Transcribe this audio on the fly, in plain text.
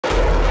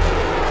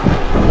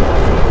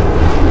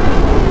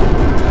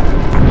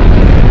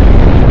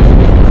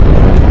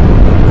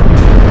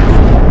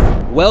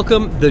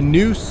Welcome the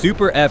new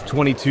Super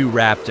F-22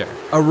 Raptor,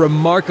 a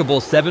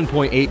remarkable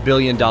 $7.8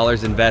 billion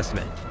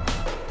investment.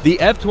 The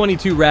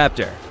F-22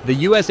 Raptor, the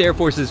U.S. Air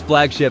Force's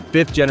flagship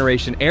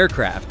fifth-generation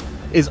aircraft,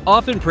 is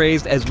often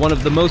praised as one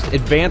of the most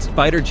advanced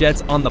fighter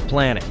jets on the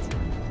planet.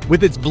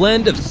 With its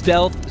blend of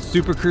stealth,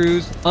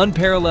 supercruise,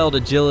 unparalleled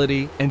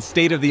agility, and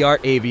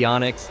state-of-the-art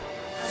avionics,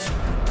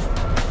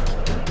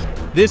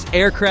 this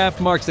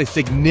aircraft marks a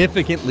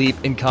significant leap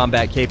in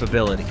combat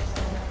capabilities.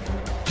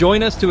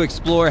 Join us to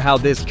explore how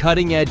this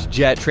cutting-edge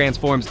jet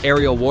transforms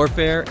aerial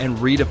warfare and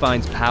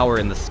redefines power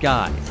in the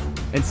skies.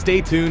 And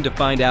stay tuned to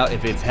find out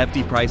if its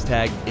hefty price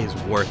tag is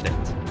worth it.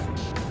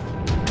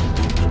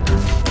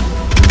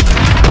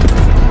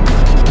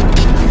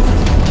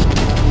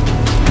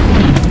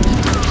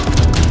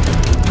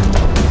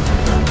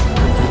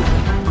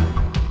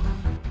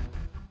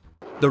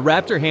 The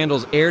Raptor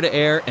handles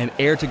air-to-air and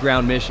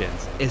air-to-ground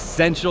missions,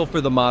 essential for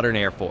the modern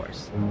Air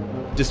Force.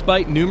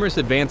 Despite numerous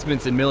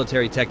advancements in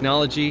military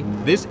technology,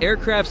 this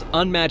aircraft's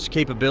unmatched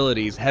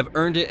capabilities have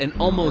earned it an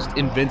almost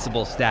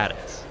invincible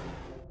status.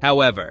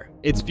 However,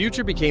 its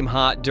future became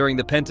hot during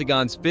the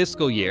Pentagon's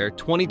fiscal year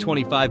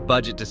 2025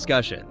 budget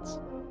discussions.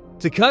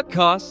 To cut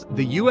costs,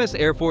 the U.S.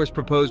 Air Force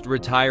proposed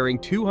retiring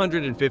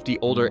 250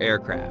 older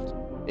aircraft,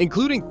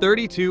 including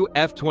 32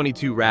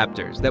 F-22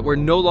 Raptors that were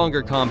no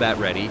longer combat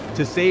ready,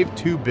 to save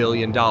 $2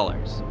 billion.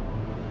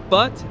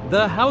 But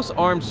the House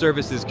Armed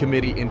Services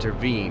Committee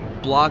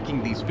intervened,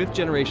 blocking these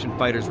fifth-generation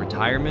fighters'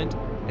 retirement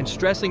and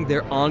stressing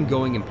their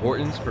ongoing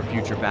importance for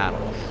future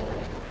battles.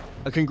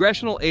 A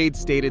congressional aide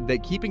stated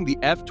that keeping the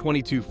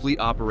F-22 fleet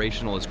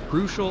operational is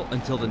crucial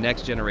until the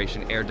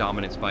next-generation air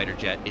dominance fighter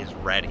jet is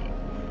ready.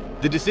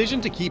 The decision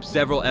to keep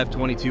several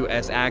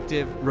F-22s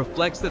active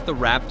reflects that the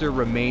Raptor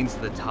remains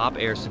the top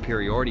air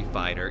superiority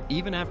fighter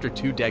even after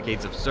 2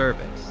 decades of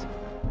service.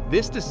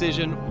 This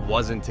decision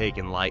wasn't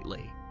taken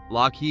lightly.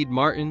 Lockheed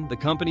Martin, the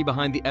company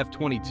behind the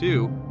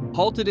F-22,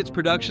 halted its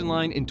production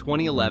line in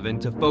 2011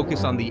 to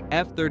focus on the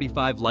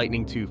F-35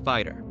 Lightning II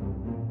fighter.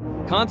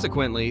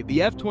 Consequently,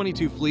 the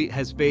F-22 fleet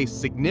has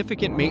faced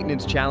significant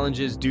maintenance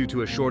challenges due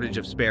to a shortage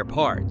of spare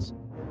parts,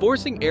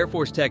 forcing Air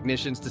Force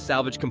technicians to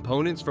salvage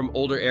components from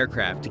older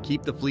aircraft to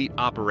keep the fleet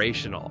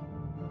operational.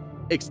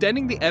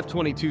 Extending the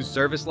F-22's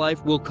service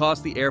life will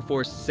cost the Air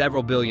Force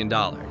several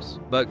 $billions,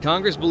 but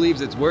Congress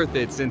believes it's worth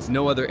it since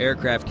no other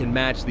aircraft can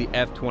match the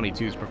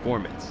F-22's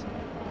performance.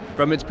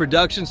 From its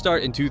production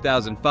start in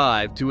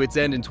 2005 to its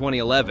end in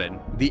 2011,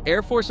 the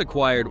Air Force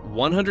acquired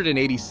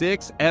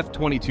 186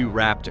 F-22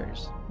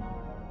 Raptors.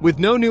 With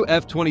no new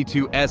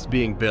F-22s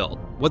being built,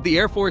 what the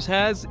Air Force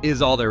has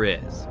is all there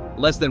is.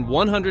 Less than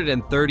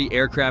 130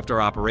 aircraft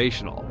are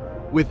operational,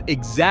 with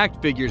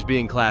exact figures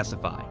being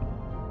classified.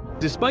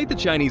 Despite the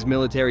Chinese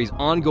military's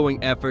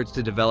ongoing efforts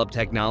to develop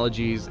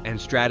technologies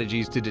and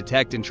strategies to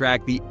detect and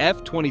track the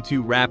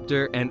F-22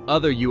 Raptor and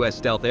other U.S.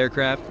 stealth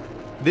aircraft,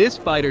 this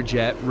fighter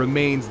jet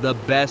remains the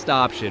best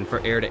option for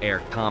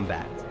air-to-air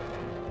combat.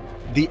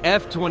 The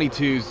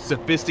F-22's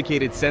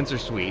sophisticated sensor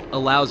suite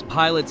allows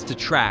pilots to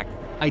track,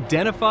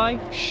 identify,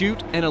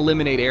 shoot, and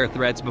eliminate air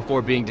threats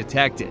before being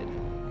detected.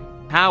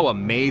 How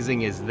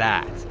amazing is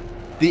that?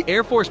 The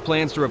Air Force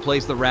plans to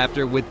replace the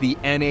Raptor with the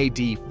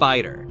NAD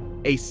fighter,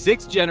 a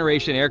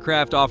 6th-generation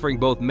aircraft offering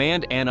both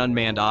manned and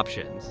unmanned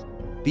options.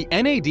 The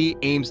NAD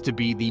aims to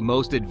be the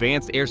most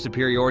advanced air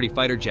superiority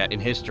fighter jet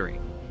in history.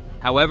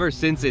 However,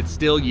 since it's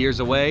still years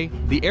away,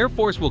 the Air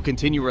Force will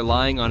continue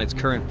relying on its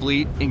current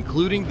fleet,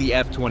 including the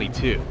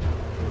F-22.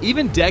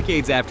 Even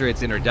decades after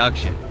its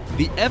introduction,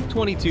 the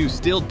F-22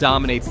 still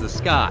dominates the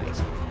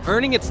skies,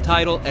 earning its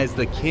title as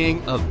the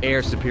King of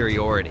Air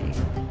Superiority.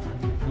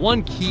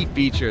 One key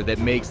feature that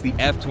makes the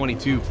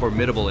F-22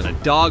 formidable in a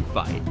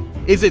dogfight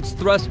is its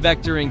thrust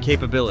vectoring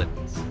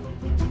capabilities.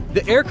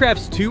 The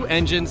aircraft's 2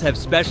 engines have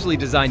specially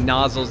designed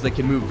nozzles that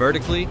can move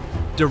vertically,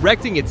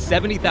 directing its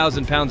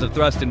 70,000 pounds of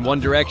thrust in one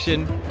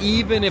direction,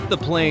 even if the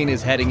plane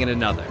is heading in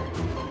another.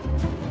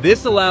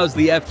 This allows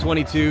the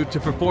F-22 to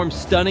perform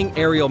stunning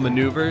aerial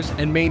maneuvers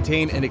and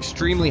maintain an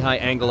extremely high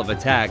angle of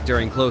attack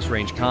during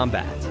close-range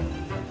combat.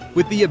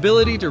 With the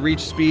ability to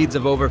reach speeds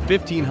of over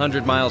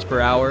 1,500 miles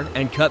per hour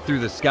and cut through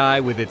the sky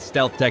with its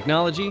stealth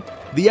technology,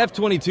 the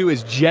F-22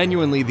 is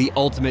genuinely the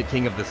ultimate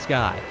king of the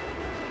sky.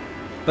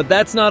 But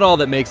that's not all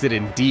that makes it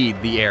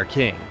indeed the Air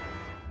King.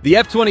 The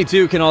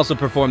F-22 can also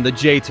perform the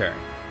J-turn.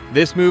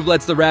 This move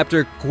lets the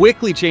Raptor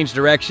quickly change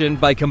direction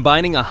by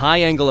combining a high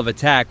angle of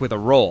attack with a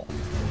roll.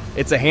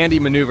 It's a handy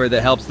maneuver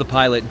that helps the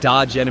pilot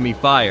dodge enemy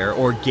fire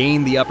or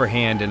gain the upper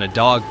hand in a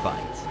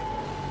dogfight.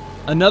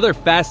 Another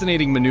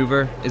fascinating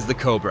maneuver is the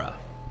Cobra.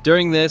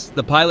 During this,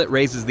 the pilot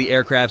raises the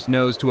aircraft's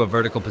nose to a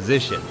vertical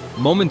position,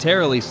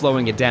 momentarily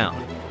slowing it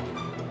down.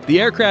 The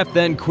aircraft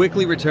then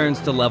quickly returns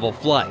to level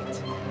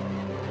flight.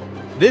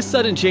 This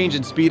sudden change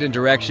in speed and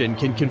direction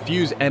can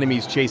confuse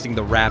enemies chasing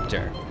the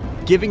Raptor,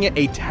 giving it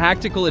a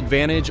tactical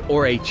advantage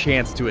or a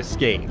chance to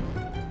escape.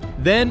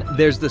 Then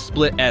there's the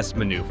split S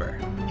maneuver.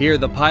 Here,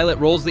 the pilot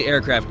rolls the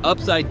aircraft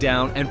upside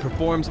down and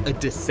performs a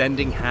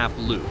descending half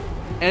loop,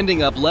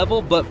 ending up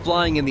level but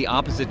flying in the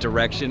opposite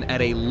direction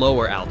at a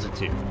lower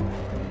altitude.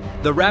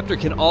 The Raptor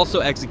can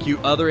also execute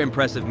other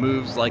impressive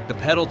moves like the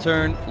pedal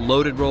turn,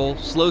 loaded roll,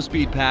 slow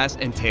speed pass,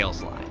 and tail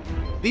slide.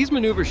 These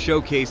maneuvers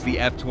showcase the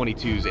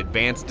F-22's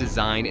advanced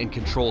design and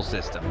control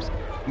systems,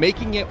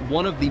 making it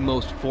one of the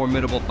most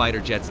formidable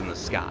fighter jets in the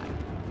sky.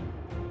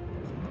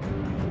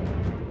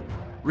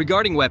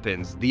 Regarding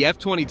weapons, the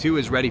F-22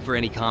 is ready for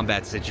any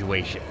combat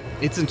situation.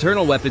 Its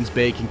internal weapons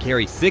bay can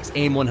carry 6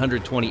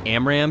 AIM-120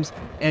 AMRAAMs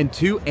and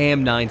 2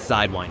 AIM-9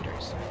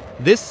 Sidewinders.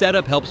 This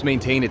setup helps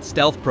maintain its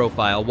stealth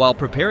profile while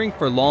preparing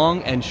for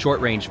long and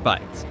short-range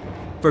fights.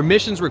 For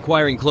missions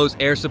requiring close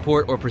air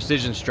support or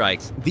precision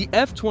strikes, the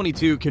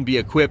F-22 can be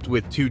equipped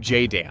with 2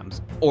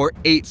 JDAMs, or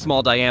 8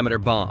 small-diameter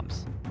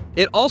bombs.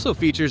 It also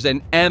features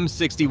an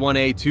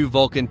M61A2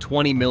 Vulcan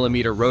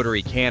 20mm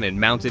rotary cannon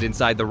mounted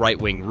inside the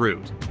right-wing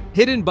root,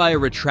 hidden by a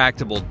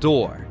retractable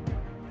door.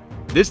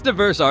 This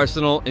diverse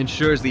arsenal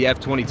ensures the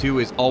F-22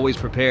 is always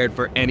prepared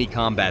for any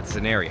combat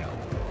scenario,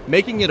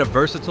 making it a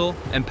versatile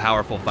and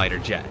powerful fighter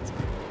jet.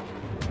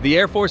 The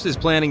Air Force is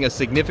planning a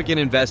significant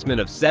investment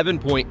of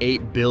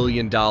 $7.8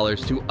 billion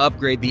to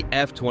upgrade the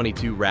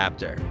F-22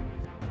 Raptor.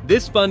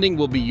 This funding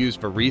will be used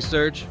for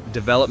research,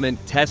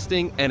 development,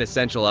 testing, and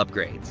essential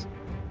upgrades.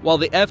 While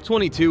the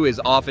F-22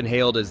 is often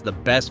hailed as the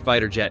best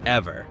fighter jet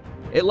ever,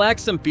 it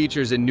lacks some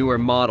features in newer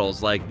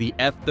models like the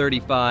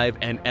F-35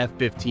 and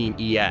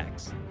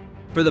F-15EX.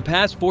 For the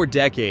past 4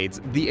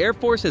 decades, the Air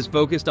Force has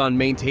focused on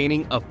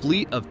maintaining a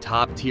fleet of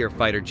top-tier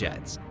fighter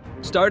jets,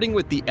 starting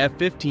with the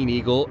F-15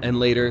 Eagle and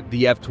later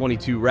the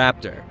F-22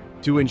 Raptor,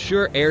 to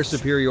ensure air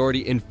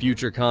superiority in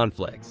future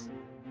conflicts.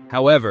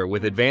 However,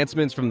 with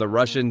advancements from the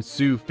Russian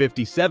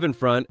Su-57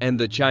 front and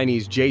the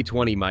Chinese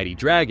J-20 Mighty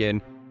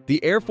Dragon,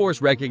 the Air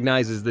Force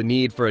recognizes the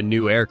need for a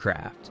new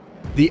aircraft.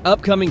 The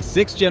upcoming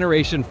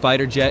 6th-generation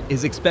fighter jet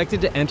is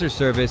expected to enter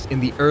service in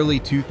the early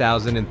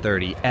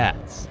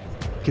 2030s.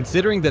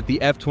 Considering that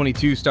the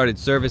F-22 started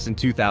service in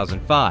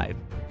 2005,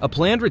 a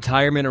planned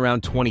retirement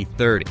around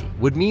 2030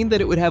 would mean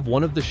that it would have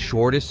one of the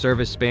shortest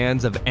service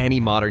spans of any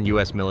modern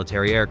U.S.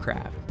 military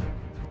aircraft.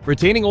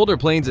 Retaining older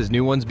planes as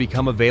new ones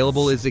become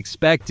available is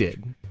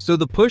expected, so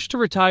the push to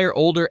retire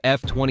older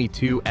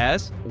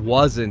F-22s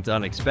wasn't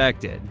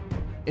unexpected.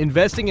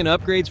 Investing in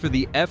upgrades for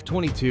the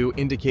F-22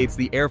 indicates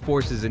the Air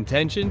Force's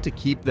intention to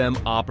keep them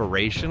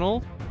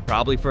operational,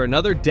 probably for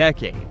another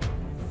decade.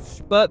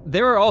 But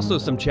there are also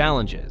some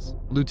challenges.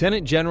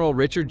 Lieutenant General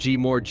Richard G.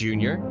 Moore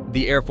Jr.,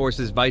 the Air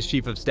Force's Vice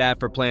Chief of Staff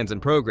for Plans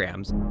and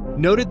Programs,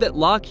 noted that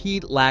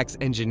Lockheed lacks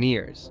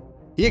engineers.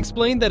 He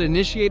explained that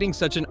initiating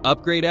such an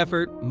upgrade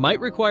effort might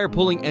require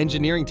pulling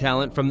engineering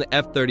talent from the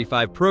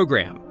F-35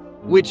 program,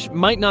 which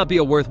might not be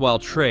a worthwhile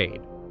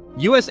trade.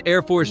 U.S.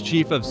 Air Force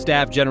Chief of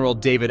Staff General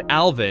David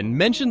Alvin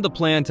mentioned the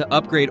plan to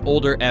upgrade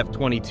older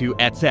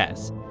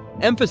F-22s,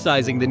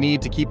 emphasizing the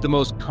need to keep the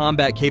most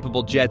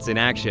combat-capable jets in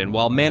action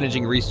while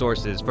managing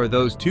resources for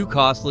those too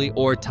costly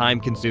or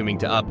time-consuming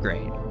to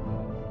upgrade.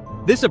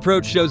 This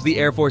approach shows the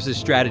Air Force's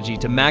strategy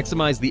to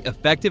maximize the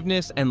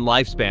effectiveness and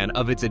lifespan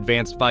of its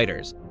advanced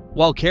fighters,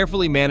 while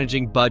carefully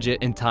managing budget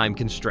and time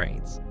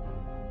constraints.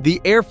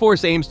 The Air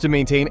Force aims to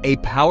maintain a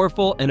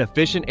powerful and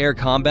efficient air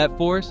combat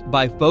force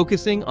by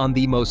focusing on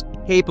the most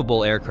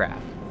capable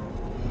aircraft.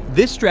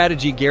 This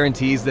strategy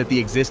guarantees that the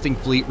existing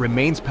fleet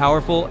remains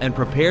powerful and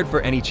prepared for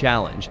any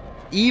challenge,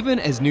 even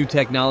as new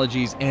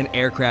technologies and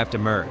aircraft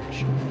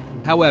emerge.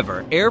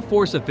 However, Air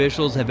Force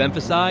officials have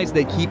emphasized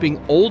that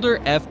keeping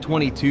older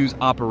F-22s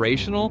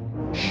operational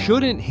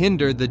shouldn't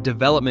hinder the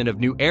development of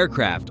new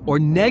aircraft or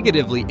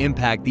negatively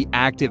impact the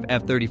active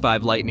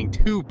F-35 Lightning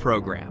II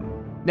program.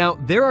 Now,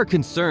 there are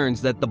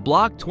concerns that the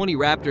Block 20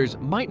 Raptors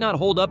might not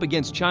hold up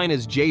against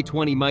China's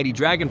J-20 Mighty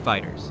Dragon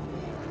fighters.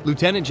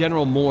 Lieutenant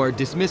General Moore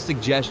dismissed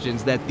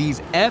suggestions that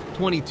these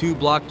F-22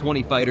 Block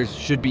 20 fighters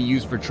should be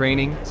used for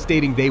training,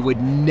 stating they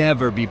would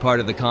never be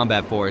part of the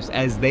combat force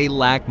as they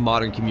lack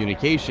modern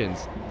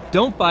communications,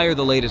 don't fire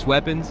the latest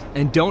weapons,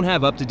 and don't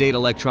have up-to-date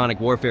electronic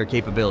warfare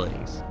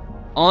capabilities.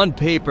 On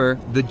paper,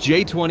 the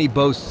J-20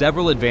 boasts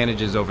several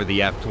advantages over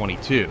the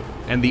F-22,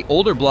 and the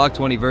older Block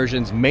 20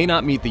 versions may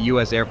not meet the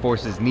U.S. Air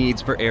Force's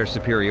needs for air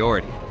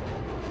superiority.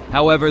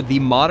 However, the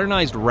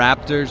modernized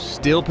Raptors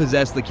still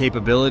possess the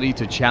capability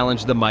to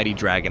challenge the Mighty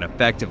Dragon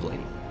effectively.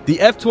 The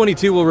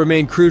F-22 will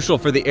remain crucial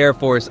for the Air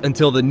Force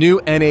until the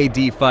new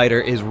NAD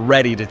fighter is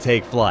ready to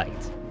take flight.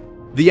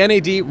 The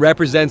NAD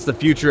represents the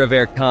future of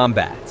air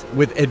combat,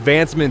 with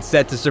advancements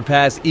set to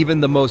surpass even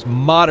the most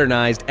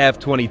modernized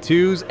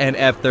F-22s and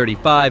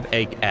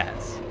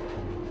F-35s.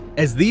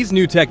 As these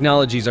new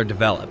technologies are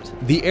developed,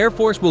 the Air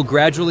Force will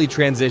gradually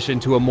transition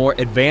to a more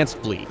advanced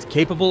fleet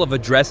capable of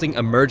addressing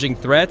emerging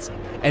threats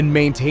and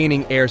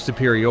maintaining air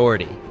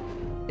superiority.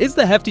 Is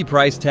the hefty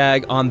price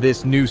tag on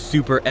this new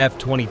Super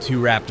F-22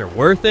 Raptor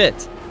worth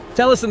it?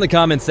 Tell us in the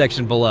comments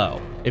section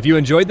below. If you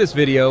enjoyed this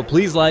video,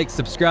 please like,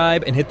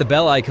 subscribe, and hit the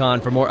bell icon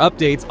for more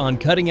updates on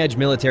cutting-edge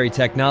military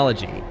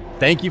technology.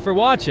 Thank you for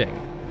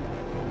watching!